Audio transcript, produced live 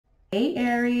Hey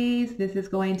Aries, this is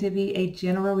going to be a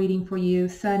general reading for you,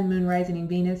 Sun, Moon, Rising, and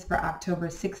Venus for October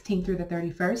 16th through the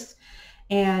 31st.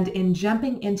 And in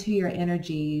jumping into your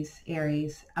energies,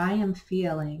 Aries, I am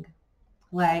feeling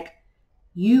like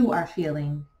you are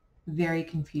feeling very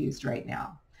confused right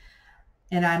now.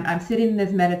 And I'm sitting in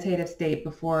this meditative state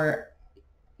before,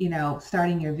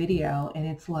 starting your video, and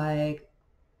it's like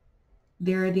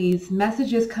there are these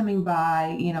messages coming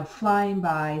by, flying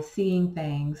by, seeing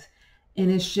things. And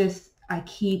it's just, I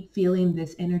keep feeling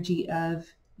this energy of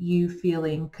you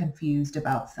feeling confused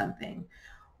about something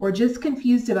or just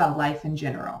confused about life in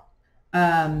general.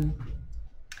 I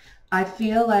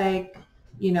feel like,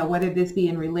 whether this be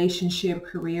in relationship,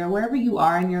 career, wherever you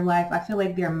are in your life, I feel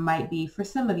like there might be, for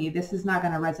some of you, this is not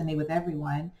going to resonate with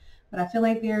everyone, but I feel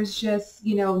like there's just,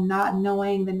 not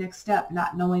knowing the next step,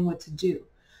 not knowing what to do.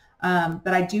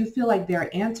 But I do feel like there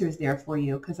are answers there for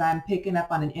you because I'm picking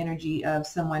up on an energy of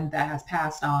someone that has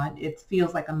passed on. It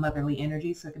feels like a motherly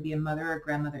energy, so it could be a mother or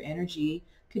grandmother energy.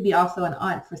 Could be also an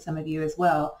aunt for some of you as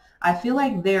well. I feel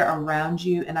like they're around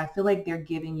you and I feel like they're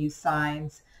giving you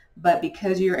signs, but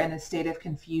because you're in a state of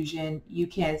confusion, you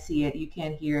can't see it, you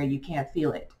can't hear it, you can't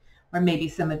feel it. Or maybe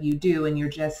some of you do and you're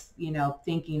just,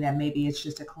 thinking that maybe it's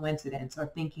just a coincidence or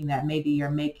thinking that maybe you're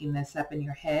making this up in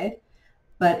your head.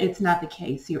 But it's not the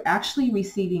case. You're actually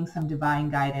receiving some divine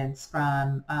guidance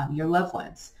from your loved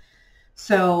ones.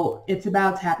 So it's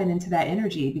about tapping into that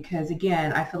energy because,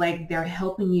 again, I feel like they're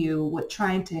helping you with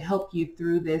trying to help you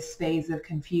through this phase of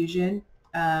confusion.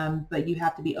 But you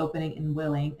have to be open and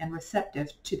willing and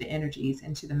receptive to the energies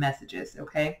and to the messages,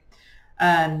 okay?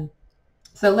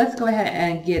 So let's go ahead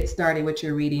and get started with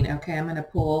your reading, okay? I'm going to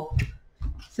pull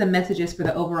some messages for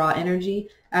the overall energy.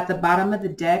 At the bottom of the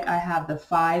deck, I have the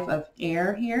 5 of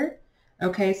air here.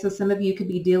 Okay, so some of you could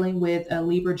be dealing with a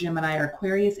Libra, Gemini, or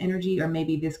Aquarius energy, or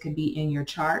maybe this could be in your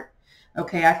chart.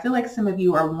 Okay, I feel like some of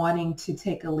you are wanting to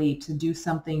take a leap, to do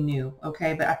something new.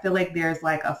 Okay, but I feel like there's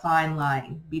like a fine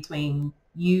line between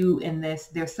you and this.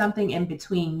 There's something in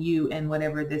between you and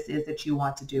whatever this is that you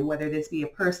want to do, whether this be a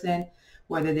person,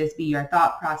 whether this be your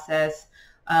thought process,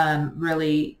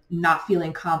 really not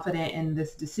feeling confident in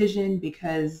this decision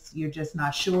because you're just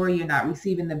not sure, you're not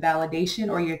receiving the validation,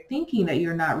 or you're thinking that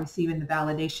you're not receiving the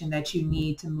validation that you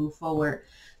need to move forward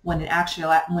when in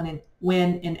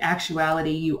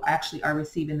actuality you actually are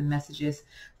receiving the messages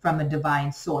from a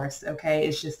divine source. Okay,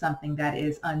 it's just something that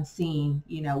is unseen,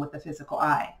 with the physical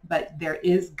eye, but there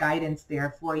is guidance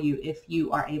there for you if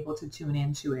you are able to tune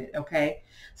into it. Okay,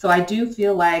 so I do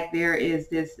feel like there is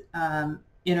this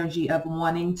energy of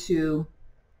wanting to,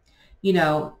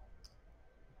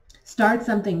 start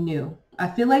something new. I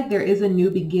feel like there is a new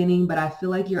beginning, but I feel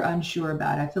like you're unsure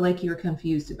about it. I feel like you're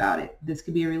confused about it. This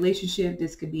could be a relationship.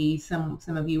 This could be some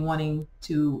of you wanting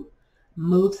to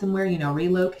move somewhere,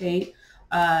 relocate.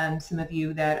 Some of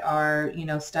you that are,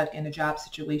 stuck in a job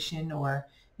situation or,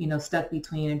 stuck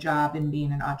between a job and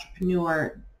being an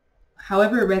entrepreneur.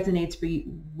 However it resonates for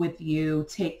you, with you,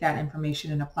 take that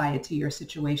information and apply it to your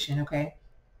situation, okay?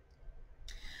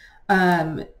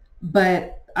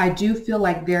 But I do feel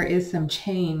like there is some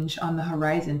change on the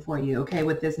horizon for you, okay,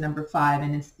 with this number 5.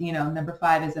 And it's, number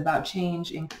 5 is about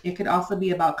change, and it could also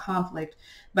be about conflict.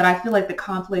 But I feel like the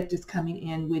conflict is coming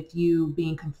in with you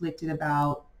being conflicted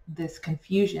about this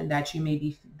confusion that you may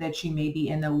be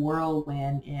in a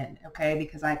whirlwind in, okay,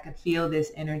 because I could feel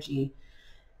this energy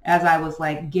as I was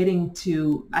like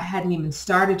I hadn't even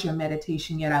started your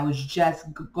meditation yet. I was just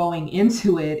going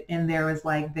into it, and there was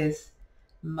like this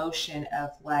motion of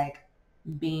like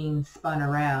being spun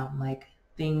around, like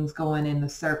things going in the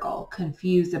circle,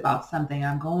 confused about something.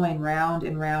 I'm going round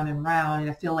and round and round,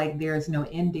 and I feel like there's no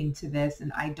ending to this,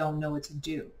 and I don't know what to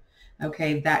do.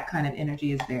 Okay, that kind of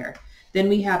energy is there. Then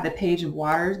we have the Page of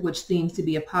Waters, which seems to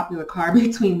be a popular card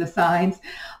between the signs,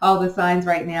 all the signs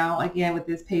right now. Again, with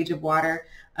this Page of Water,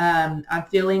 I'm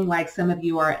feeling like some of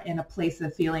you are in a place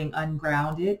of feeling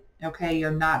ungrounded. Okay,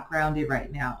 you're not grounded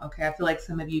right now. Okay, I feel like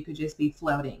some of you could just be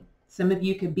floating. Some of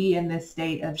you could be in this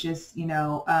state of just,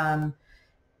 when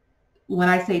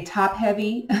I say top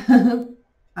heavy,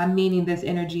 I'm meaning this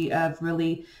energy of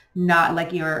really not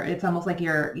like it's almost like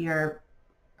your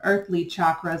earthly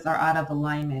chakras are out of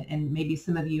alignment, and maybe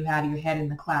some of you have your head in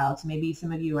the clouds. Maybe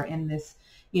some of you are in this,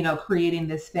 creating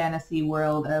this fantasy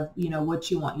world of,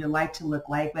 what you want your life to look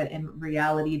like, but in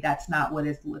reality, that's not what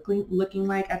it's looking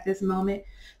like at this moment.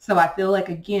 So I feel like,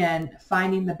 again,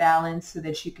 finding the balance so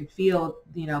that you could feel,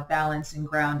 balanced and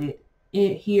grounded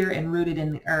here and rooted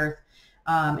in the earth.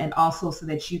 and also so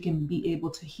that you can be able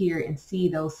to hear and see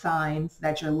those signs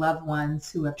that your loved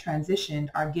ones who have transitioned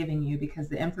are giving you, because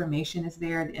the information is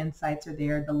there, the insights are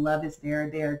there, the love is there,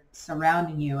 they're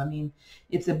surrounding you. I mean,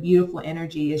 it's a beautiful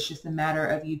energy. It's just a matter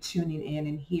of you tuning in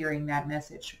and hearing that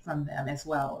message from them as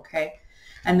well, okay?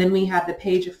 And then we have the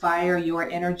Page of Fire. Your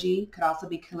energy could also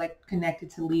be connected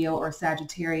to Leo or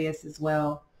Sagittarius as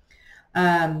well.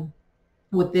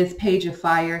 With this Page of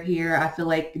Fire here, I feel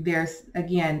like there's,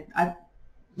 again,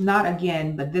 not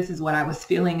again, but this is what I was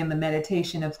feeling in the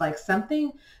meditation of like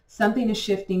something is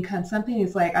shifting. Something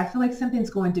is like, I feel like something's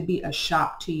going to be a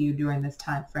shock to you during this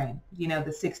time frame, you know,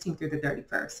 the 16th through the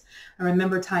 31st. And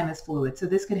remember, time is fluid. So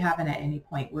this could happen at any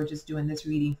point. We're just doing this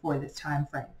reading for this time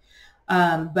frame.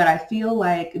 But I feel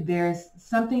like there's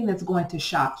something that's going to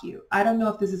shock you. I don't know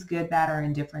if this is good, bad, or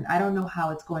indifferent. I don't know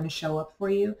how it's going to show up for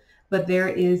you, but there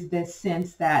is this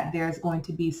sense that there's going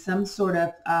to be some sort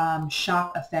of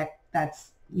shock effect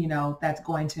that's, you know, that's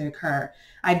going to occur.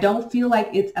 I don't feel like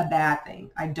it's a bad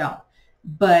thing. I don't.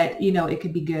 But, you know, it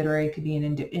could be good or it could be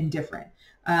indifferent.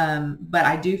 But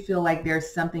I do feel like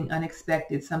there's something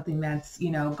unexpected, something that's,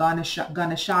 you know, gonna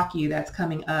shock you that's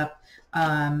coming up.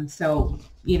 So,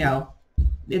 you know,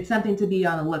 it's something to be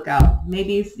on the lookout.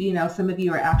 Maybe, you know, some of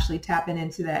you are actually tapping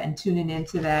into that and tuning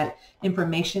into that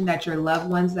information that your loved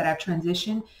ones that have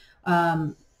transitioned,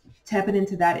 tapping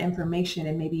into that information,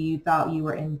 and maybe you thought you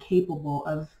were incapable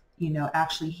of, you know,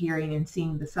 actually hearing and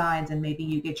seeing the signs, and maybe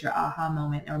you get your aha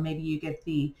moment, or maybe you get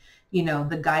the, you know,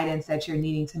 the guidance that you're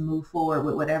needing to move forward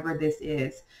with whatever this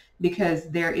is, because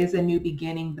there is a new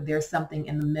beginning, but there's something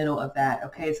in the middle of that.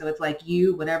 Okay, so it's like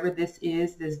you, whatever this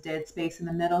is, this dead space in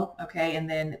the middle, okay, and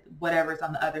then whatever's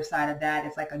on the other side of that,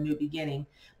 it's like a new beginning.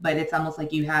 But it's almost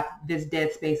like you have this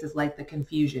dead space is like the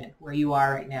confusion where you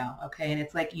are right now, okay, and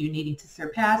it's like you needing to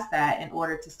surpass that in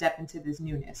order to step into this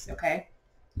newness. Okay,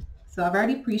 so I've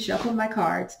already pre-shuffled my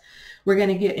cards. We're going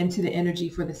to get into the energy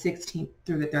for the 16th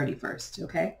through the 31st.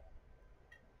 Okay.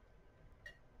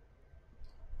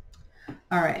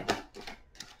 All right.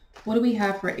 What do we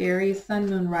have for Aries, Sun,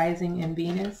 Moon, Rising, and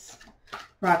Venus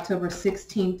for October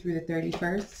 16th through the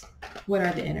 31st? What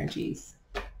are the energies?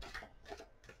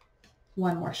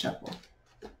 One more shuffle.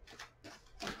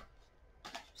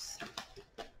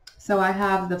 So I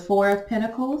have the Four of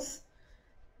Pentacles,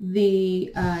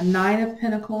 the Nine of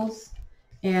Pentacles,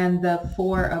 and the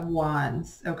Four of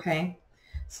Wands. Okay.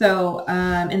 So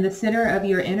in the center of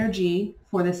your energy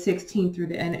for the 16th through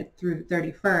the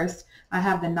 31st, I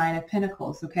have the Nine of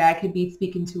Pentacles. Okay, I could be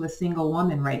speaking to a single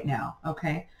woman right now.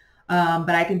 Okay, but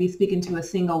I can be speaking to a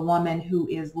single woman who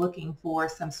is looking for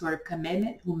some sort of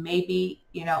commitment, who may be,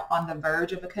 you know, on the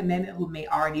verge of a commitment, who may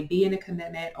already be in a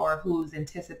commitment, or who's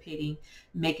anticipating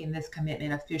making this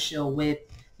commitment official with,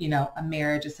 you know, a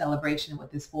marriage, a celebration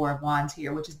with this Four of Wands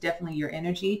here, which is definitely your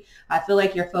energy. I feel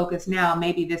like your focus now,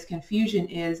 maybe this confusion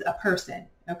is a person.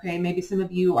 Okay, maybe some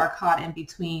of you are caught in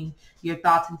between your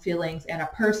thoughts and feelings and a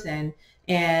person.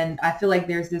 And I feel like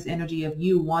there's this energy of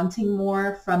you wanting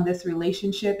more from this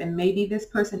relationship, and maybe this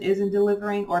person isn't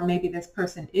delivering, or maybe this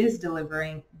person is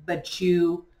delivering, but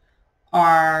you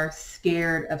are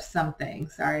scared of something.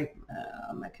 Sorry,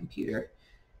 my computer.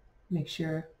 Make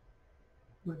sure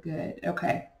we're good.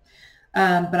 Okay.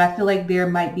 But I feel like there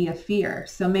might be a fear.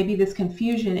 So maybe this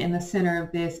confusion in the center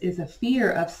of this is a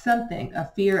fear of something, a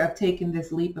fear of taking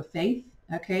this leap of faith.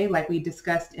 Okay, like we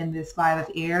discussed in this Five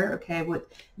of Air, okay, with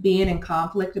being in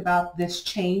conflict about this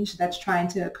change that's trying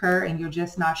to occur, and you're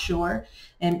just not sure,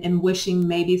 and wishing,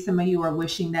 maybe some of you are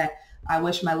wishing that, I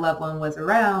wish my loved one was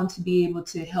around to be able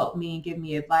to help me and give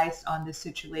me advice on this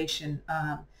situation,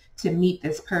 to meet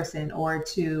this person, or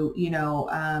to, you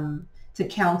know, to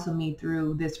counsel me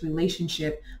through this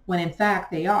relationship, when in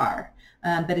fact they are.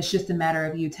 But it's just a matter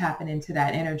of you tapping into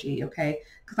that energy, okay?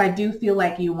 Because I do feel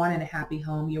like you're wanting a happy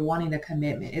home, you're wanting a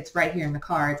commitment. It's right here in the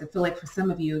cards. I feel like for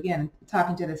some of you, again,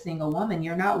 talking to the single woman,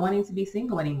 you're not wanting to be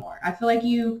single anymore. I feel like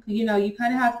you know, you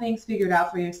kind of have things figured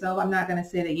out for yourself. I'm not going to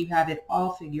say that you have it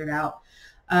all figured out,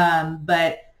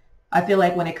 but I feel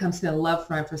like when it comes to the love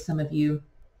front for some of you,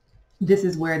 this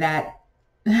is where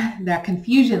that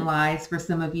confusion lies for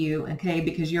some of you, okay?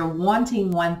 Because you're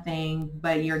wanting one thing,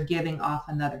 but you're giving off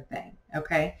another thing,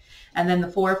 okay? And then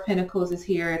the Four of Pentacles is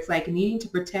here. It's like needing to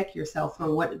protect yourself. For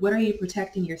what are you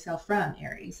protecting yourself from,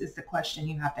 Aries, is the question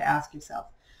you have to ask yourself.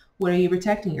 What are you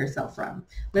protecting yourself from?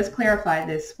 Let's clarify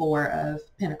this Four of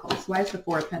Pentacles. Why is the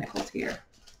Four of Pentacles here?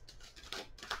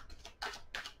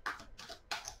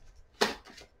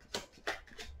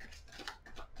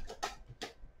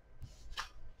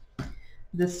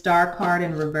 The Star card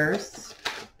in reverse.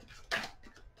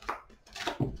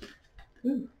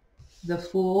 Ooh. The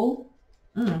Fool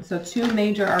So two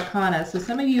major arcana. So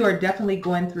some of you are definitely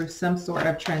going through some sort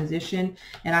of transition,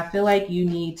 and I feel like you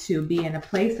need to be in a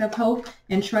place of hope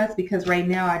and trust, because right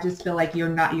now I just feel like you're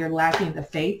lacking the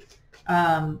faith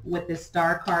with this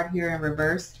star card here in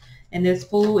reverse. And this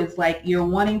Fool is like you're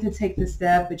wanting to take the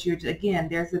step, but you're, again,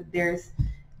 there's a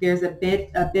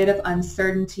bit of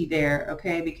uncertainty there,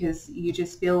 okay? Because you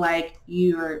just feel like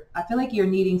I feel like you're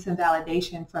needing some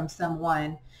validation from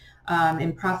someone,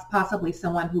 and possibly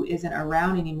someone who isn't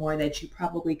around anymore, that you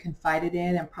probably confided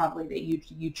in, and probably that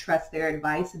you trust their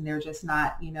advice, and they're just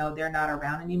not, they're not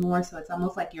around anymore. So it's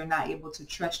almost like you're not able to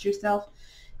trust yourself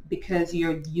because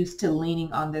you're used to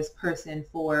leaning on this person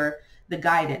for the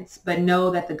guidance, but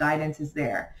know that the guidance is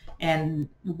there. And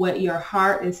what your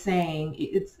heart is saying,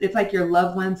 it's like your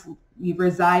loved ones, you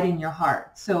reside in your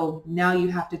heart. So now you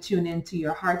have to tune into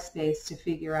your heart space to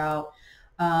figure out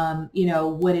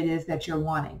what it is that you're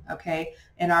wanting, okay?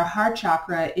 And our heart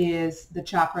chakra is the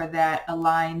chakra that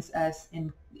aligns us,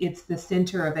 and it's the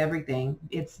center of everything.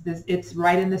 It's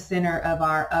right in the center of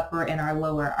our upper and our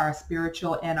lower, our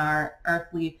spiritual and our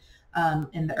earthly,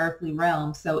 in the earthly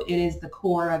realm. So it is the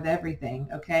core of everything,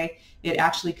 okay? It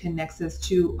actually connects us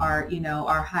to our,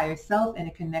 our higher self, and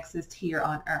it connects us here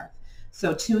on earth.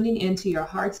 So tuning into your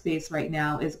heart space right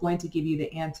now is going to give you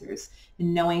the answers,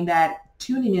 and knowing that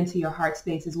tuning into your heart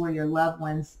space is where your loved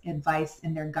ones' advice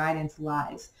and their guidance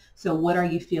lies. So what are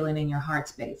you feeling in your heart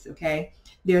space, okay?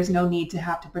 There's no need to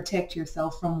have to protect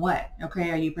yourself from what,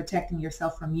 okay? Are you protecting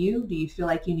yourself from you? Do you feel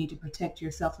like you need to protect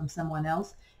yourself from someone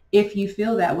else? If you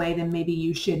feel that way, then maybe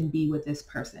you shouldn't be with this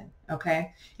person,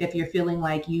 okay? If you're feeling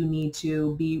like you need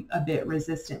to be a bit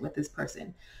resistant with this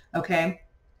person, okay?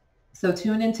 So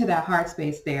tune into that heart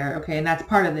space there, okay? And that's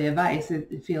part of the advice.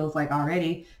 It feels like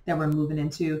already that we're moving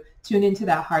into. Tune into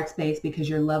that heart space, because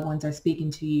your loved ones are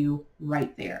speaking to you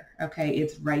right there, okay?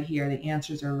 It's right here. The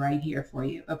answers are right here for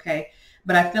you, okay?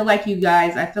 But I feel like you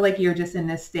guys, you're just in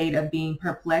this state of being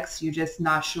perplexed. You're just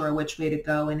not sure which way to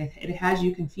go, and it has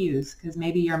you confused, because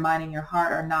maybe your mind and your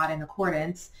heart are not in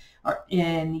accordance,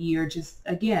 and you're just,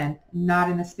 again, not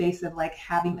in a space of like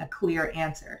having a clear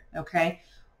answer, okay?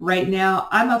 Right now,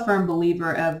 I'm a firm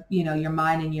believer of, your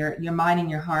mind and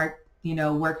your heart,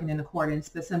 working in accordance,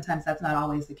 but sometimes that's not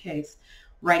always the case.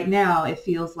 Right now, it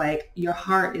feels like your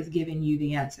heart is giving you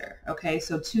the answer. Okay,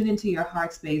 so tune into your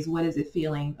heart space. What is it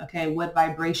feeling? Okay, what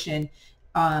vibration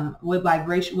are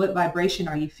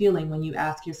you feeling when you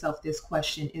ask yourself this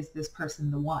question? Is this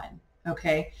person the one?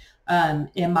 Okay.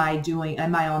 Am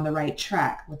I on the right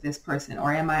track with this person,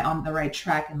 or am I on the right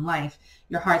track in life?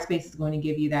 Your heart space is going to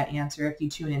give you that answer if you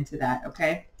tune into that.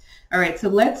 Okay. All right. So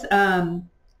let's,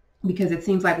 because it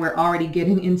seems like we're already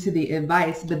getting into the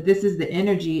advice, but this is the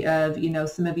energy of,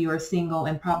 some of you are single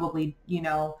and probably,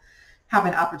 have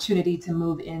an opportunity to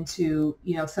move into,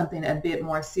 something a bit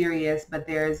more serious, but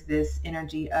there's this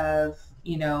energy of,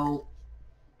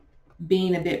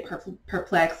 being a bit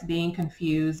perplexed, being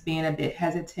confused, being a bit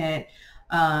hesitant,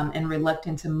 and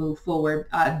reluctant to move forward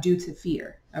due to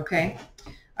fear. Okay.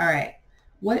 All right.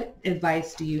 What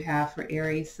advice do you have for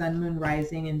Aries, Sun, Moon,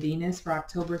 Rising, and Venus for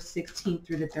October 16th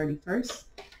through the 31st?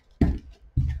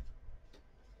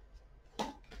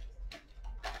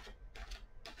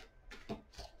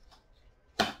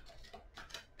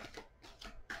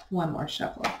 One more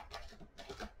shuffle.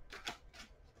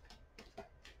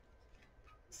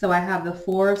 So I have the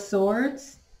Four of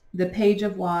Swords, the Page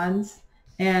of Wands,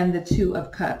 and the Two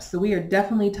of Cups. So we are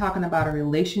definitely talking about a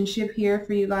relationship here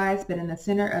for you guys, but in the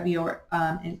center of your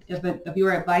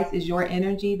advice is your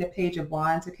energy, the Page of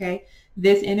Wands, okay?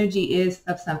 This energy is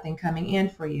of something coming in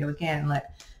for you. Again, look,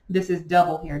 this is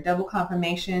double here, double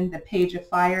confirmation, the Page of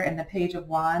Fire and the Page of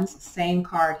Wands, same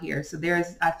card here. So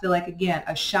there's, I feel like, again,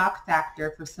 a shock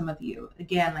factor for some of you.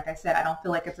 Again, like I said, I don't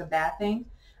feel like it's a bad thing.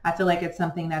 I feel like it's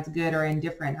something that's good or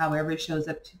indifferent, however it shows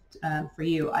up for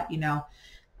you. I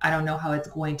don't know how it's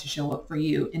going to show up for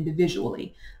you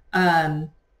individually,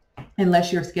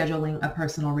 unless you're scheduling a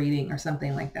personal reading or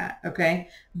something like that, okay?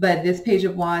 But this Page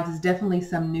of Wands is definitely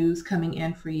some news coming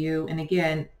in for you. And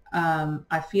again,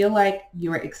 I feel like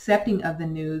you're accepting of the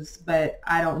news, but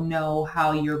I don't know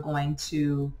how you're going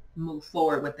to move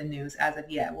forward with the news as of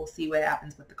yet. We'll see what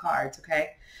happens with the cards,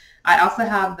 okay? I also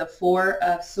have the Four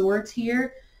of Swords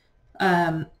here.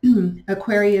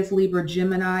 Aquarius, Libra,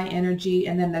 Gemini energy,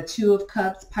 and then the Two of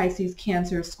Cups, Pisces,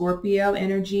 Cancer, Scorpio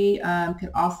energy. Could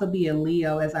also be a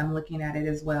Leo as I'm looking at it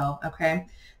as well. Okay,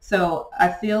 so I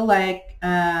feel like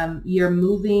you're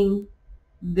moving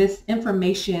this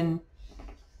information.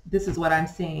 This is what I'm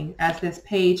seeing as this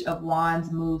Page of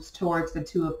Wands moves towards the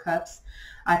Two of Cups.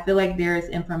 I feel like there is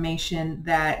information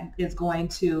that is going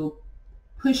to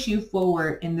push you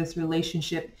forward in this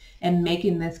relationship and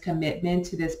making this commitment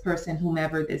to this person,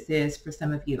 whomever this is for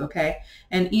some of you, okay?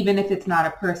 And even if it's not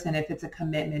a person, if it's a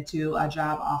commitment to a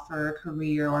job offer,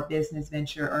 career, or business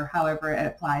venture, or however it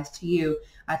applies to you,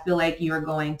 I feel like you're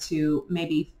going to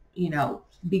maybe,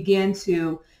 begin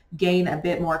to gain a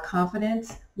bit more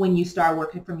confidence when you start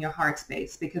working from your heart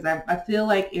space, because I feel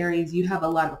like, Aries, you have a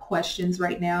lot of questions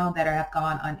right now that have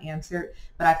gone unanswered,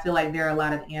 but I feel like there are a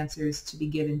lot of answers to be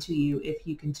given to you if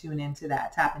you can tune into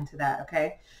that, tap into that,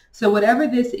 okay? So whatever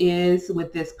this is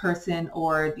with this person,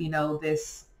 or,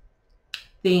 this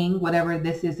thing, whatever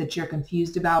this is that you're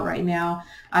confused about right now,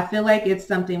 I feel like it's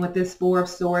something with this Four of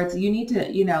Swords. You need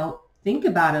to, think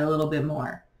about it a little bit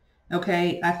more.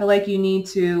 Okay, I feel like you need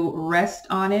to rest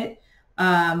on it,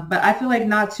 but I feel like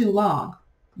not too long,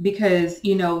 because,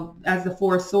 as the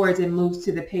Four of Swords, it moves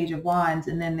to the Page of Wands,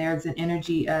 and then there's an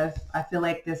energy of, I feel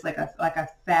like this, like a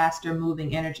faster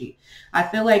moving energy. I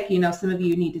feel like, some of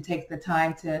you need to take the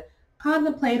time to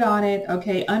contemplate on it,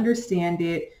 okay, understand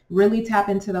it, really tap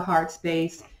into the heart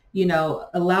space,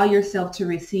 allow yourself to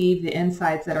receive the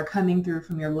insights that are coming through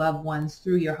from your loved ones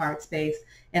through your heart space.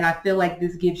 And I feel like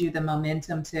this gives you the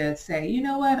momentum to say, you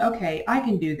know what, okay, I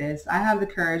can do this. I have the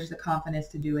courage, the confidence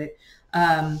to do it.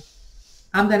 I'm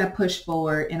going to push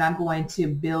forward, and I'm going to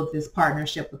build this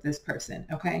partnership with this person,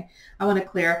 okay? I want to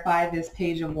clarify this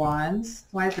Page of Wands.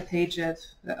 Why is the Page of,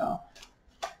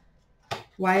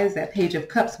 why is that Page of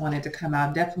Cups wanted to come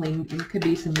out? Definitely, it could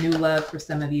be some new love for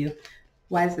some of you.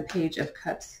 Why is the Page of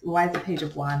Cups, why is the Page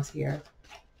of Wands here?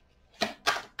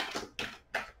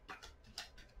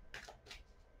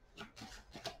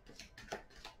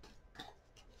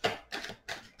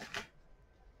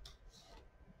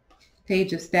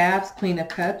 Page of Staves, Queen of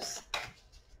Cups.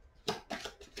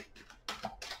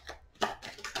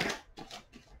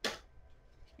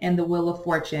 And the Wheel of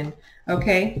Fortune.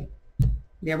 Okay,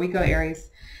 there we go, Aries.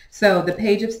 So the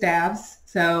Page of Staves.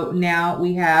 So now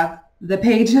we have the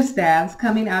Page of Staves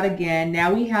coming out again.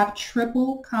 Now we have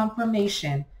triple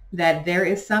confirmation that there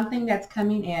is something that's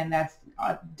coming in that's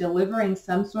delivering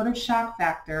some sort of shock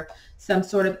factor, some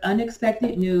sort of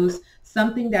unexpected news,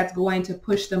 something that's going to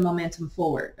push the momentum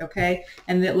forward, okay?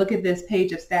 And then look at this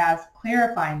Page of Staves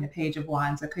clarifying the Page of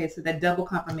Wands, okay? So that double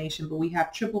confirmation, but we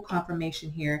have triple confirmation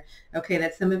here, okay?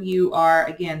 That some of you are,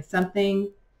 again,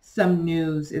 some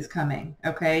news is coming,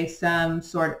 okay?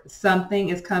 Something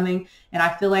is coming, and I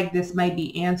feel like this might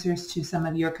be answers to some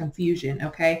of your confusion,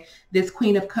 okay? This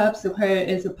Queen of Cups,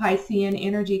 okay, is a Piscean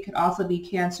energy, could also be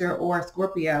Cancer or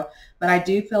Scorpio, but I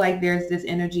do feel like there's this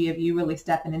energy of you really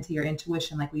stepping into your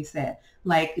intuition, like we said,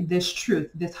 like this truth,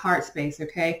 this heart space,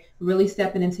 okay? Really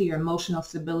stepping into your emotional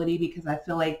stability, because I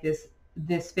feel like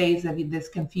this phase of this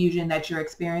confusion that you're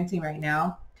experiencing right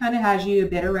now kind of has you a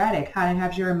bit erratic, kind of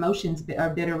has your emotions a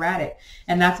bit erratic.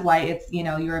 And that's why it's,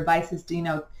 your advice is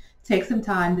to, take some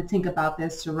time to think about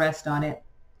this, to rest on it,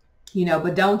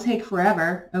 but don't take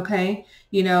forever, okay?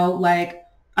 Like,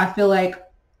 I feel like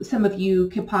some of you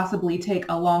could possibly take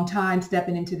a long time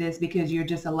stepping into this because you're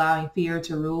just allowing fear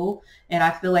to rule. And I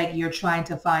feel like you're trying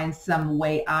to find some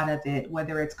way out of it,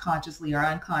 whether it's consciously or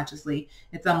unconsciously.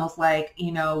 It's almost like,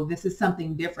 this is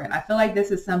something different. I feel like this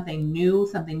is something new,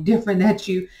 something different that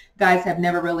you guys have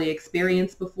never really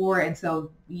experienced before. And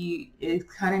so it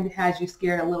kind of has you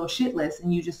scared a little shitless,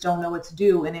 and you just don't know what to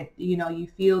do. And you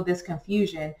feel this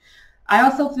confusion. I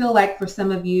also feel like for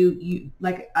some of you,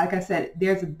 like I said,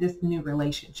 there's this new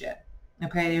relationship.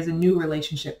 Okay, there's a new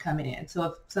relationship coming in. So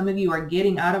if some of you are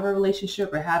getting out of a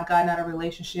relationship, or have gotten out of a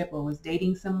relationship, or was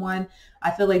dating someone,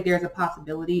 I feel like there's a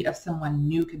possibility of someone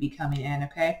new could be coming in.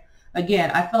 Okay, again,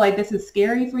 I feel like this is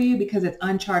scary for you because it's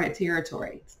uncharted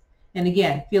territories. And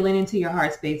again, feeling into your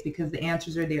heart space, because the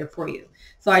answers are there for you.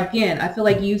 So again, I feel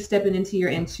like you stepping into your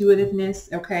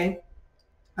intuitiveness. Okay.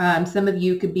 Some of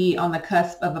you could be on the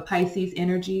cusp of a Pisces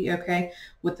energy, okay,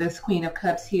 with this Queen of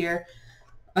Cups here.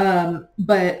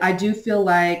 But I do feel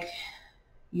like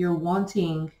you're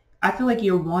wanting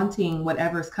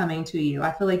whatever's coming to you.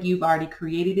 I feel like you've already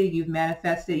created it. You've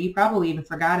manifested it. You probably even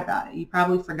forgot about it. You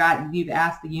probably forgot you've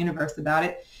asked the universe about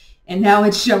it. And now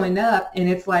it's showing up, and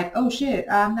it's like, oh shit,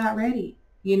 I'm not ready,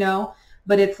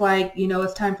 But it's like,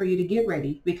 it's time for you to get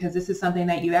ready, because this is something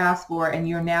that you asked for, and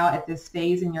you're now at this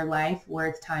phase in your life where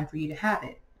it's time for you to have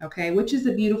it. Okay, which is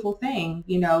a beautiful thing,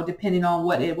 depending on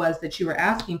what it was that you were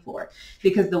asking for,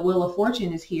 because the Wheel of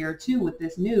Fortune is here too with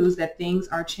this news that things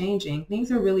are changing.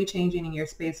 Things are really changing in your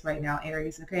space right now,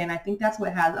 Aries. Okay, and I think that's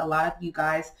what has a lot of you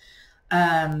guys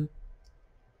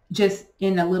just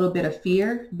in a little bit of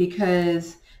fear,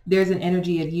 because there's an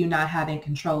energy of you not having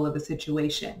control of the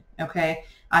situation. Okay.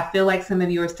 I feel like some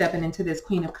of you are stepping into this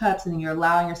Queen of Cups and you're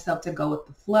allowing yourself to go with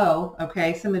the flow,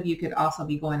 okay? Some of you could also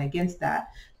be going against that.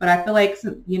 But I feel like,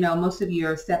 you know, most of you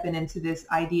are stepping into this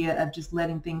idea of just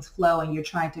letting things flow, and you're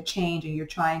trying to change and you're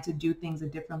trying to do things a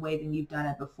different way than you've done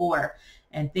it before.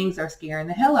 And things are scaring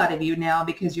the hell out of you now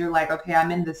because you're like, okay,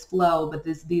 I'm in this flow, but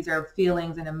these are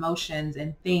feelings and emotions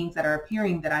and things that are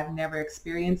appearing that I've never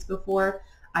experienced before.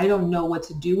 I don't know what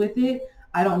to do with it.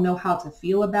 I don't know how to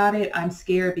feel about it. I'm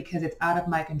scared because it's out of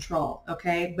my control,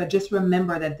 okay? But just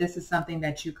remember that this is something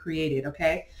that you created,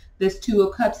 okay? This Two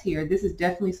of Cups here, this is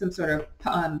definitely some sort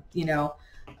of, you know,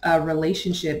 a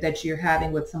relationship that you're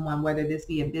having with someone, whether this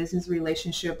be a business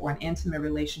relationship or an intimate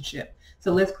relationship.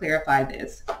 So let's clarify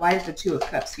this. Why is the Two of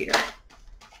Cups here?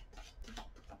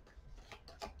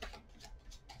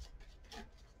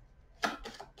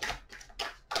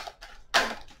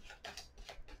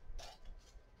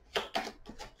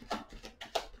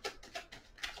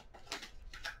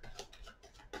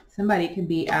 Somebody could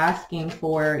be asking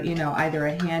for, you know, either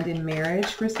a hand in marriage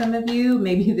for some of you.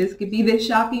 Maybe this could be the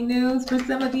shocking news for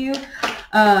some of you.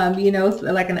 You know,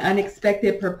 like an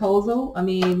unexpected proposal. I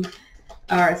mean,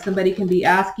 or somebody can be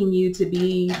asking you to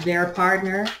be their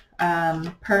partner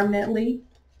permanently.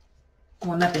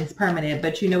 Well, nothing's permanent,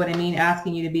 but you know what I mean.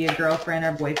 Asking you to be a girlfriend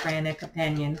or boyfriend, a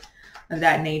companion of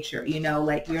that nature. You know,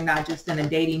 like you're not just in a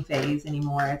dating phase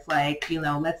anymore. It's like, you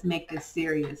know, let's make this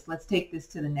serious. Let's take this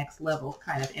to the next level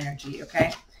kind of energy,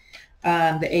 okay?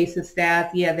 The Ace of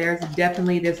Staffs, yeah, there's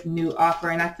definitely this new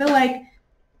offer, and I feel like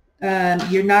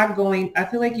you're not going, I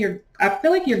feel like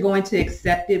you're going to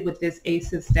accept it with this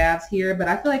Ace of Staffs here, but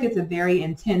I feel like it's a very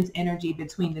intense energy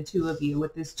between the two of you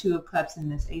with this Two of Cups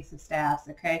and this Ace of Staffs,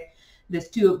 okay? This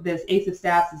Ace of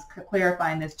Staffs is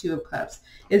clarifying this Two of Cups.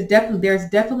 There's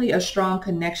definitely a strong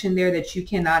connection there that you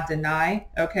cannot deny,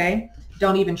 okay?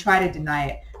 Don't even try to deny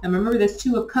it. And remember, this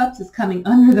Two of Cups is coming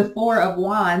under the Four of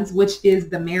Wands, which is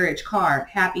the marriage card.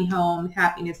 Happy home,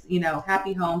 happiness, you know,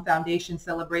 happy home, foundation,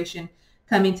 celebration,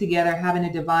 coming together, having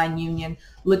a divine union.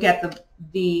 Look at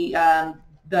the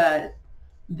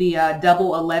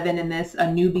double 11 in this, a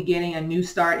new beginning, a new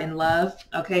start in love,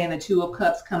 okay? And the Two of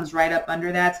Cups comes right up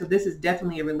under that. So this is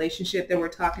definitely a relationship that we're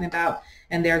talking about.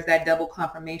 And there's that double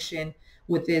confirmation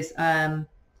with this,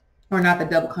 or not the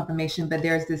double confirmation, but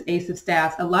there's this Ace of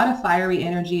Staffs, a lot of fiery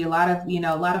energy, a lot of, you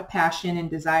know, a lot of passion and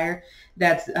desire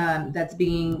that's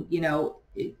being, you know,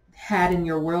 had in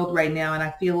your world right now. And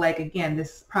I feel like, again,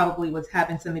 this probably was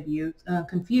having some of you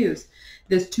confused.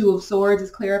 This Two of Swords is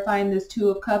clarifying this Two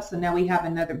of Cups. So now we have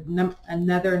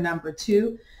another number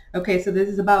two. Okay, so this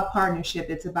is about partnership.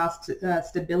 It's about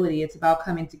stability. It's about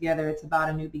coming together. It's about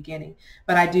a new beginning.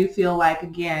 But I do feel like,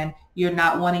 again, you're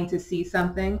not wanting to see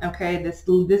something. Okay, this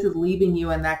is leaving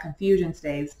you in that confusion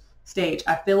stage.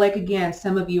 I feel like, again,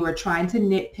 some of you are trying to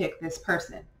nitpick this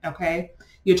person. Okay,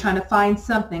 you're trying to find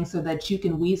something so that you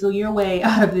can weasel your way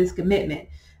out of this commitment.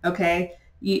 Okay,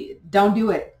 don't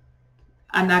do it.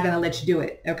 I'm not going to let you do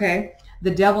it. Okay.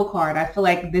 The Devil card, I feel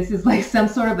like this is like some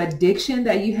sort of addiction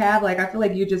that you have. Like, I feel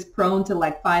like you're just prone to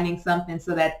like finding something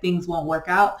so that things won't work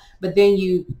out. But then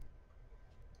you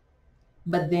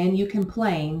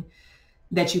complain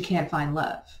that you can't find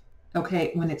love.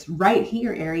 Okay. When it's right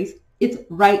here, Aries, it's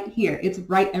right here. It's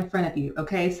right in front of you.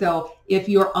 Okay. So if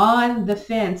you're on the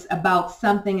fence about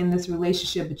something in this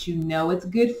relationship, but you know it's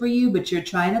good for you, but you're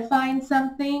trying to find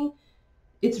something,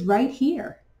 it's right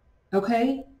here.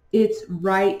 Okay. It's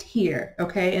right here.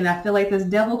 Okay. And I feel like this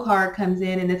Devil card comes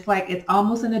in and it's like, it's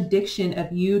almost an addiction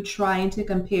of you trying to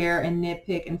compare and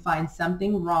nitpick and find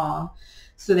something wrong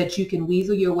so that you can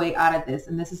weasel your way out of this.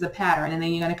 And this is a pattern. And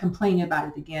then you're going to complain about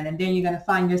it again. And then you're going to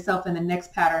find yourself in the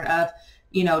next pattern of,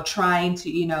 you know, trying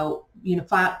to,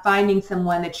 finding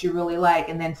someone that you really like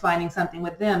and then finding something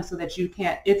with them so that you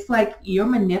can't, it's like you're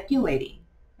manipulating.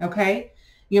 Okay.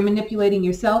 You're manipulating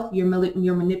yourself. You're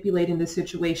manipulating the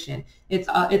situation. It's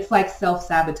like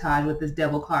self-sabotage with this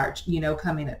Devil card, you know,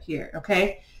 coming up here.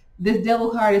 Okay. This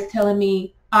Devil card is telling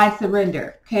me I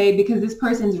surrender. Okay. Because this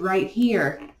person's right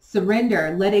here.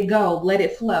 Surrender, let it go, let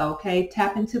it flow. Okay.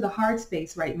 Tap into the heart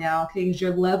space right now. Okay. Because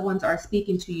your loved ones are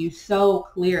speaking to you so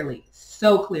clearly.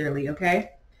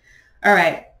 Okay. All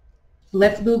right.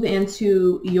 Let's move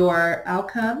into your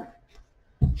outcome.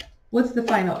 What's the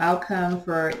final outcome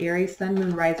for Aries, Sun,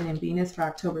 Moon, Rising, and Venus for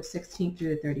October 16th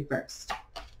through the 31st?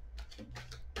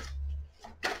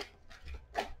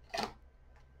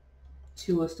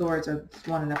 Two of Swords are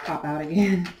wanting to pop out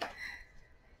again.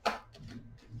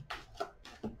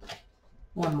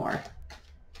 One more.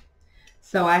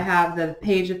 So I have the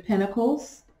Page of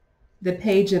Pentacles, the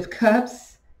Page of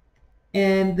Cups,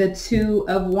 and the Two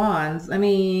of Wands. I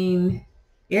mean,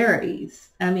 Aries.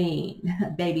 I mean,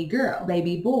 baby girl,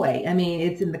 baby boy. I mean,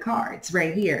 it's in the cards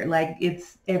right here. Like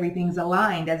everything's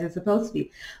aligned as it's supposed to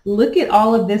be. Look at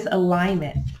all of this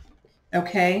alignment.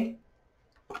 Okay.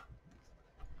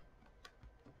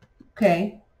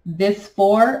 Okay. This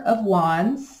Four of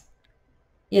Wands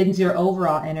is your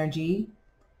overall energy.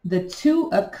 The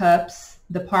Two of Cups,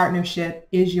 the partnership,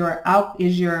 is your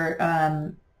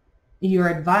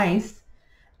advice.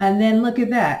 And then look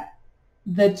at that.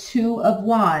 The Two of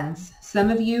Wands. Some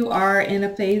of you are in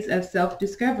a phase of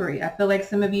self-discovery. I feel like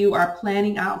some of you are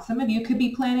planning out. Some of you could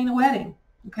be planning a wedding.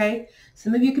 Okay.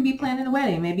 Some of you could be planning a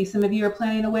wedding. Maybe some of you are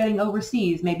planning a wedding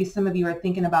overseas. Maybe some of you are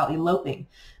thinking about eloping.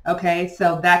 Okay.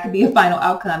 So that could be a final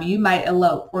outcome. You might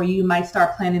elope, or you might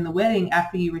start planning the wedding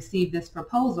after you receive this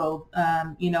proposal,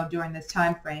 during this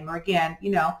time frame. Or again,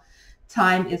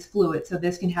 time is fluid, so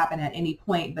this can happen at any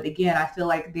point. But again, I feel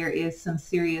like there is some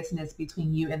seriousness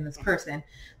between you and this person.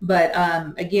 But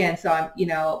again, so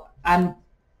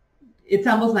it's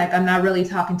almost like I'm not really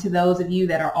talking to those of you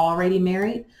that are already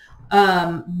married.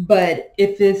 But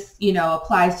if this,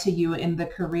 applies to you in the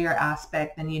career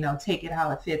aspect, then, take it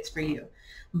how it fits for you.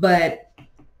 But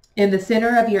in the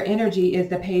center of your energy is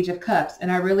the Page of Cups. And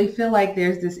I really feel like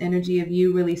there's this energy of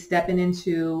you really stepping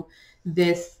into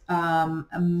this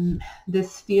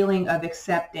this feeling of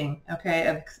accepting, okay,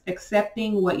 of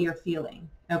accepting what you're feeling,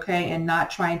 okay, and not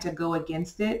trying to go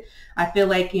against it. I feel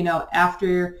like,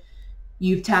 after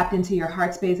you've tapped into your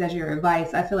heart space as your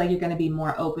advice, I feel like you're going to be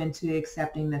more open to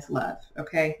accepting this love,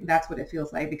 okay? That's what it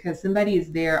feels like, because somebody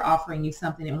is there offering you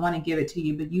something and want to give it to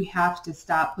you, but you have to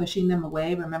stop pushing them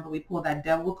away. Remember, we pulled that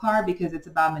Devil card because it's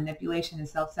about manipulation and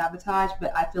self-sabotage,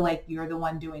 but I feel like you're the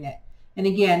one doing it. And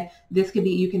again, this could be,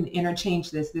 you can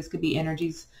interchange this. This could be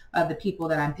energies of the people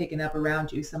that I'm picking up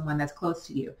around you, someone that's close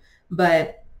to you.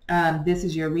 But this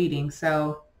is your reading.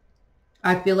 So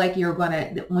I feel like you're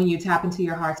going to, when you tap into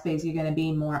your heart space, you're going to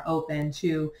be more open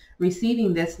to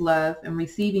receiving this love and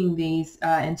receiving these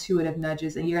intuitive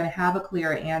nudges, and you're going to have a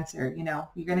clearer answer.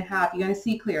 You're going to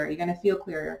see clearer. You're going to feel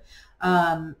clearer.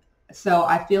 So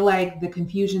I feel like the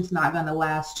confusion's not going to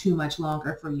last too much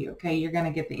longer for you. Okay. You're going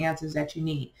to get the answers that you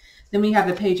need. Then we have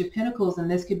the Page of Pentacles, and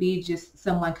this could be just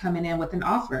someone coming in with an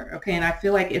offer. Okay. And I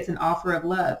feel like it's an offer of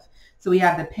love. So we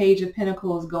have the Page of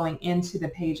Pentacles going into the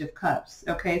Page of Cups.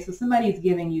 Okay. So somebody's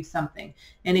giving you something.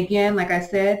 And again, like I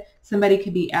said, somebody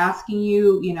could be asking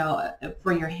you,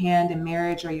 for your hand in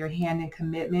marriage or your hand in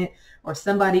commitment, or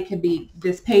somebody could be,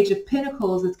 this Page of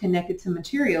Pentacles is connected to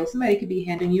material. Somebody could be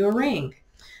handing you a ring.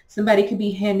 Somebody could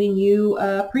be handing you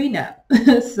a prenup.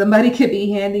 Somebody could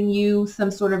be handing you some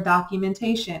sort of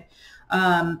documentation.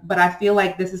 But I feel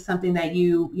like this is something that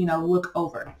you look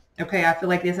over. Okay, I feel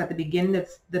like this at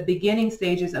the beginning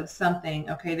stages of something.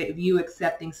 Okay, that you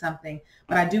accepting something.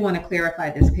 But I do want to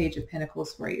clarify this Page of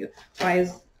Pentacles for you.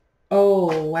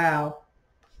 Oh wow.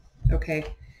 Okay,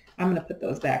 I'm gonna put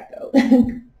those back though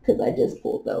because I just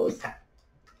pulled those.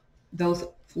 Those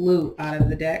flew out of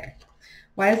the deck.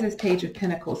 Why is this Page of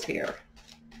Pentacles here?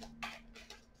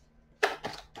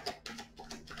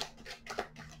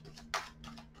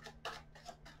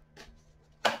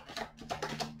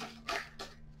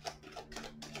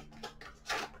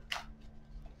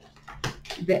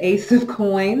 The Ace of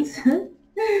Coins. I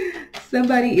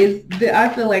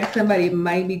feel like somebody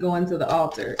might be going to the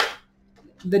altar.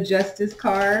 The Justice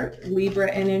card,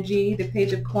 Libra energy, the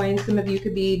Page of Coins. Some of you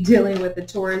could be dealing with the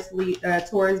Taurus,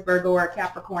 Virgo, or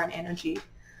Capricorn energy.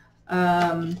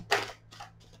 Because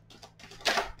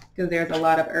there's a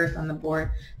lot of earth on the board.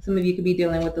 Some of you could be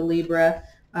dealing with the Libra,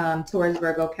 Taurus,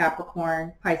 Virgo,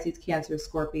 Capricorn, Pisces, Cancer,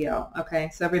 Scorpio. Okay,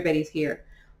 so everybody's here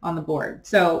on the board.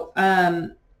 So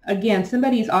again,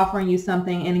 somebody's offering you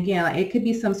something, and again, it could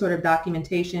be some sort of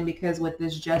documentation, because with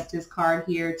this Justice card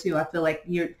here too, I feel like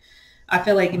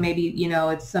maybe,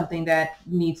 it's something that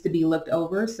needs to be looked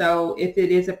over. So if it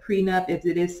is a prenup, if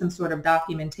it is some sort of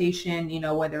documentation,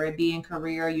 whether it be in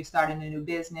career, you're starting a new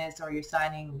business, or you're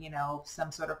signing,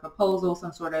 some sort of proposal,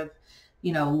 some sort of,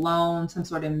 loan, some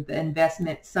sort of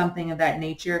investment, something of that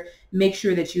nature, make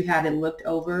sure that you have it looked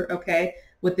over. Okay.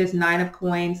 With this Nine of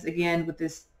Coins, again, with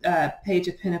this Page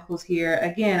of Pentacles here,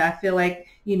 again, I feel like,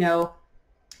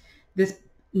 this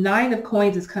Nine of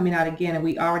Coins is coming out again, and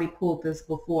we already pulled this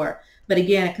before. But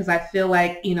again, because I feel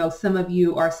like, some of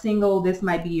you are single, this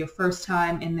might be your first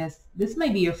time in this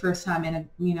might be your first time in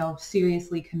a,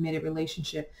 seriously committed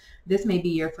relationship. This may be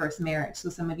your first marriage. So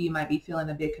some of you might be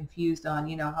feeling a bit confused on,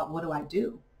 what do I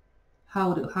do?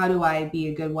 How do I be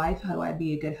a good wife? How do I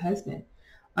be a good husband?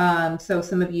 So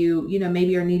some of you,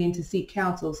 maybe are needing to seek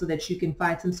counsel so that you can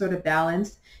find some sort of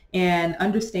balance and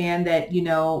understand that,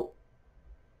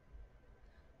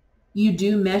 you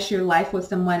do mesh your life with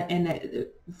someone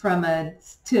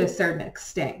to a certain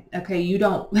extent. Okay, you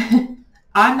don't.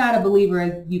 I'm not a believer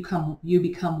as you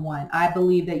become one. I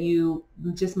believe that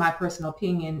just my personal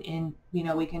opinion, and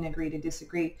we can agree to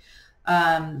disagree.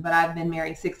 But I've been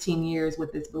married 16 years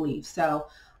with this belief. So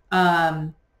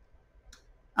um,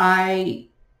 I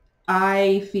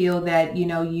I feel that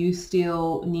you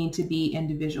still need to be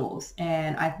individuals,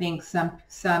 and I think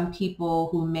some people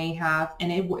who may have, and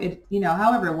it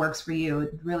however it works for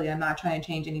you. Really, I'm not trying to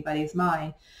change anybody's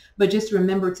mind, but just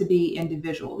remember to be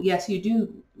individual. Yes, you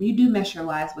do mesh your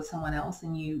lives with someone else,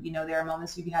 and there are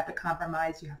moments you have to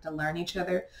compromise, you have to learn each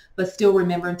other, but still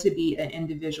remember to be an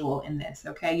individual in this.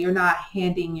 Okay, you're not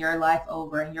handing your life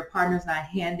over, and your partner's not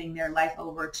handing their life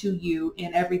over to you,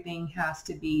 and everything has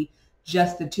to be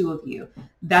just the two of you.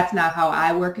 That's not how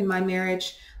I work in my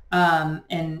marriage.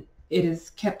 And it has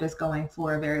kept us going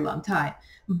for a very long time.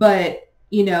 But,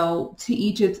 to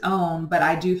each its own. But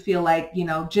I do feel like,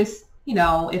 just,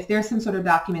 if there's some sort of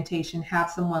documentation,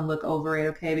 have someone look over it,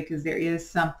 okay? Because there is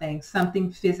something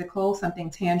physical,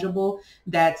 something tangible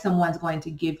that someone's going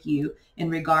to give you in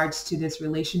regards to this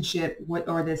relationship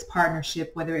or this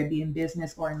partnership, whether it be in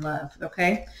business or in love,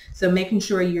 okay? So making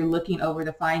sure you're looking over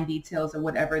the fine details of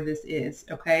whatever this is,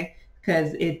 okay?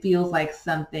 Because it feels like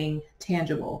something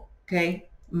tangible, okay?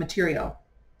 Material.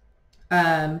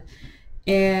 And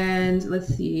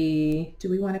let's see, do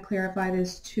we want to clarify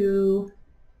this too?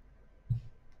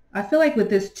 I feel like with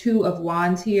this Two of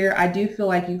Wands here, I do feel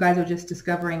like you guys are just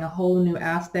discovering a whole new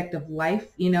aspect of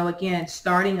life. Again,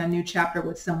 starting a new chapter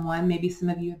with someone. Maybe some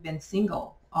of you have been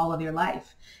single all of your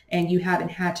life and you haven't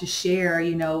had to share,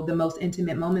 the most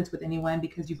intimate moments with anyone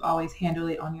because you've always handled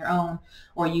it on your own,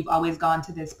 or you've always gone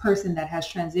to this person that has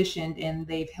transitioned and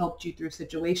they've helped you through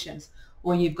situations,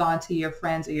 or you've gone to your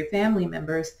friends or your family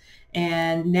members.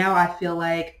 And now I feel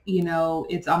like,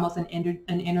 it's almost an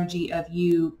energy of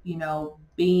you,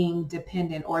 being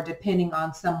dependent or depending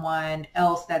on someone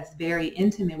else that's very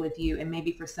intimate with you. And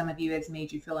maybe for some of you, it's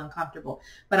made you feel uncomfortable.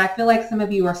 But I feel like some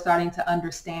of you are starting to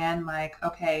understand, like,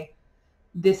 okay,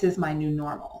 this is my new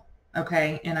normal.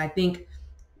 Okay. And I think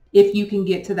if you can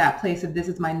get to that place of this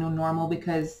is my new normal,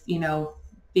 because,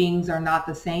 things are not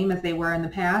the same as they were in the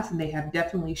past, and they have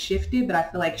definitely shifted, but I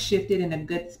feel like shifted in a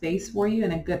good space for you,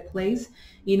 in a good place,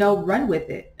 run with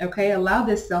it. Okay. Allow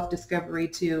this self-discovery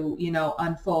to,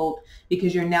 unfold,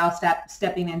 because you're now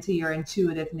stepping into your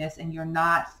intuitiveness, and you're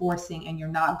not forcing, and you're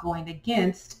not going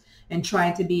against and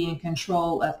trying to be in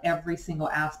control of every single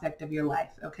aspect of your life.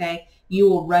 Okay. You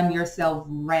will run yourself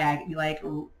I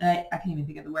can't even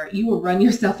think of the word. You will run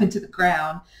yourself into the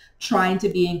ground trying to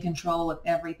be in control of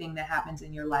everything that happens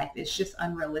in your life. It's just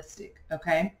unrealistic.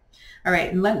 Okay. All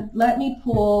right. And let me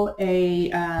pull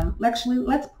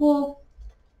let's pull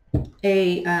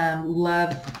a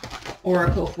love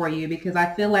oracle for you, because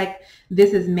I feel like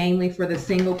this is mainly for the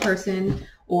single person,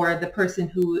 or the person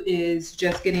who is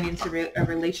just getting into a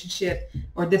relationship,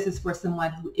 or this is for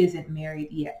someone who isn't married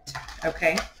yet.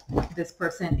 Okay. This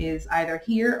person is either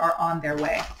here or on their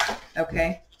way.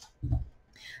 Okay.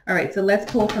 All right. So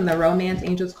let's pull from the Romance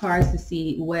Angels cards to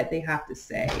see what they have to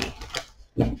say.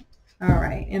 All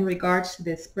right. In regards to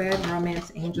this spread,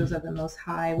 Romance Angels of the Most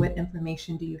High, what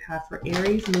information do you have for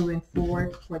Aries moving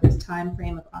forward for this time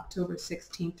frame of October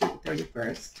 16th through the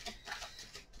 31st?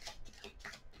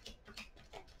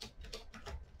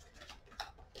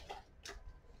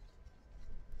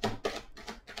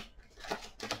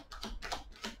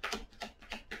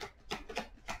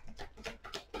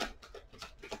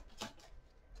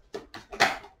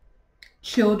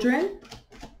 Children.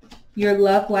 Your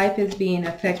love life is being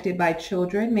affected by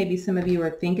children. Maybe some of you are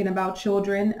thinking about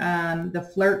children. The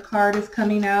flirt card is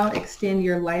coming out. Extend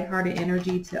your lighthearted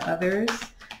energy to others.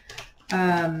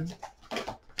 I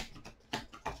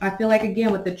feel like,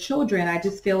 again, with the children, I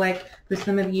just feel like for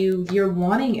some of you, you're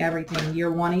wanting everything.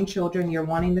 You're wanting children. You're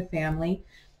wanting the family.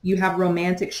 You have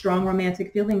strong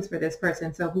romantic feelings for this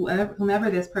person. So whomever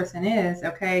this person is,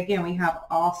 okay, again, we have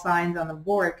all signs on the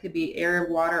board. It could be air,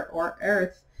 water, or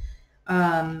earth.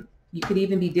 You could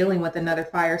even be dealing with another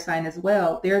fire sign as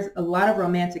well. There's a lot of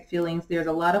romantic feelings. There's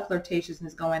a lot of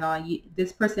flirtatiousness going on.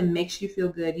 This person makes you feel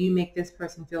good. You make this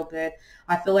person feel good.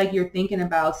 I feel like you're thinking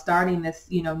about starting this,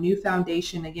 new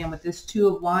foundation again with this Two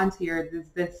of Wands here,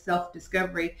 this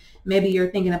self-discovery. Maybe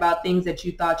you're thinking about things that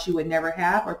you thought you would never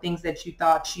have, or things that you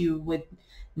thought you would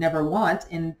never want,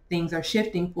 and things are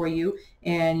shifting for you,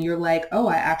 and you're like, oh,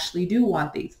 I actually do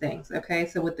want these things. Okay,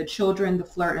 so with the children, the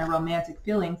flirt, and romantic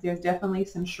feelings, there's definitely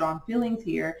some strong feelings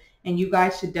here, and you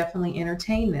guys should definitely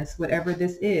entertain this, whatever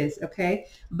this is. Okay,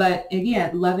 but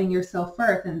again, loving yourself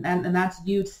first, and that's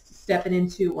you stepping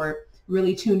into, or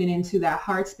really tuning into that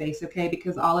heart space, okay?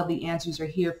 Because all of the answers are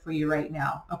here for you right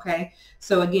now, okay?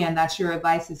 So again, that's your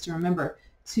advice, is to remember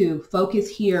to focus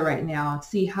here right now,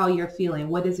 see how you're feeling.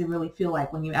 What does it really feel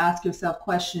like when you ask yourself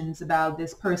questions about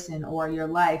this person or your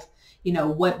life? You know,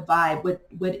 what vibe,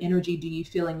 what energy do you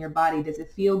feel in your body? Does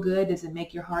it feel good? Does it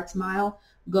make your heart smile?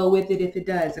 Go with it if it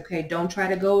does, okay? Don't try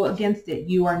to go against it.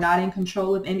 You are not in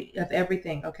control of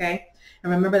everything, okay?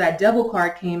 And remember that Devil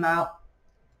card came out,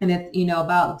 and it's, you know,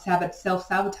 about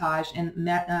self-sabotage and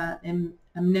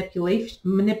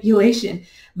manipulation,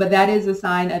 but that is a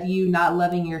sign of you not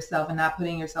loving yourself and not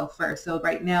putting yourself first. So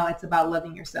right now it's about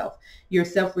loving yourself. Your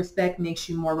self-respect makes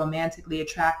you more romantically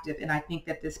attractive, and I think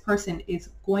that this person is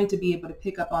going to be able to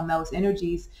pick up on those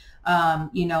energies,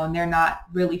 you know, and they're not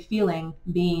really feeling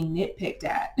being nitpicked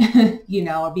at, you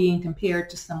know, or being compared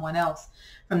to someone else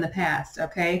from the past,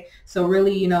 okay? So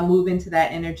really, you know, move into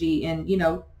that energy and, you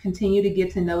know, continue to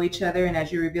get to know each other. And as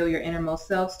you reveal your innermost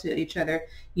selves to each other,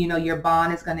 you know, your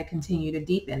bond is going to continue to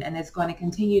deepen, and it's going to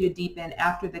continue to deepen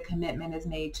after the commitment is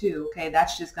made too, okay?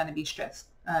 That's just going to be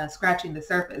scratching the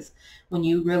surface. When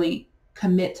you really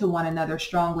commit to one another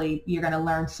strongly, you're going to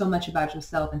learn so much about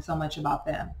yourself and so much about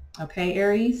them. Okay,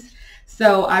 Aries?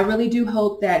 So I really do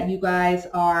hope that you guys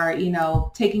are, you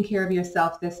know, taking care of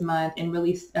yourself this month and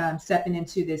really stepping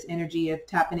into this energy of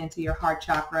tapping into your heart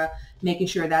chakra, making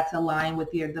sure that's aligned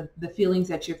with the feelings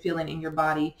that you're feeling in your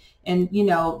body. And, you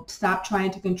know, stop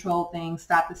trying to control things,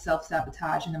 stop the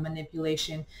self-sabotage and the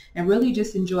manipulation, and really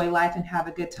just enjoy life and have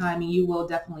a good time. And you will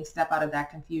definitely step out of that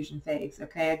confusion phase,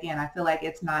 okay? Again, I feel like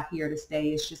it's not here to stay.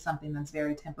 It's just something that's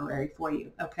very temporary for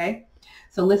you, okay?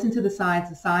 So listen to the signs.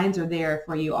 The signs are there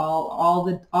for you all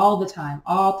the time,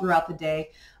 all throughout the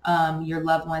day. Your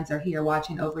loved ones are here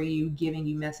watching over you, giving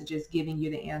you messages, giving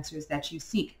you the answers that you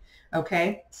seek.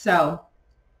 Okay, so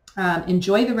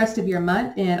enjoy the rest of your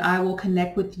month, and I will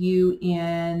connect with you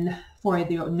for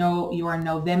your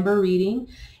November reading.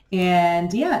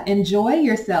 And yeah, enjoy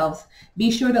yourselves.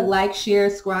 Be sure to like, share,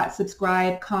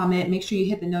 subscribe, comment. Make sure you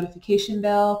hit the notification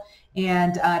bell.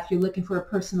 And if you're looking for a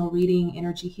personal reading,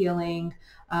 energy healing,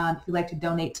 if you'd like to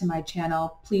donate to my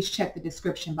channel, please check the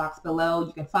description box below.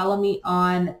 You can follow me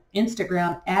on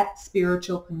Instagram at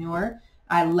Spiritualpreneur.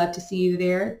 I love to see you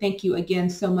there. Thank you again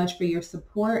so much for your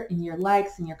support and your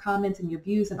likes and your comments and your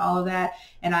views and all of that.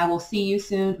 And I will see you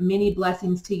soon. Many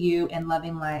blessings to you and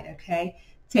loving light, okay?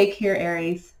 Take care,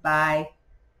 Aries. Bye.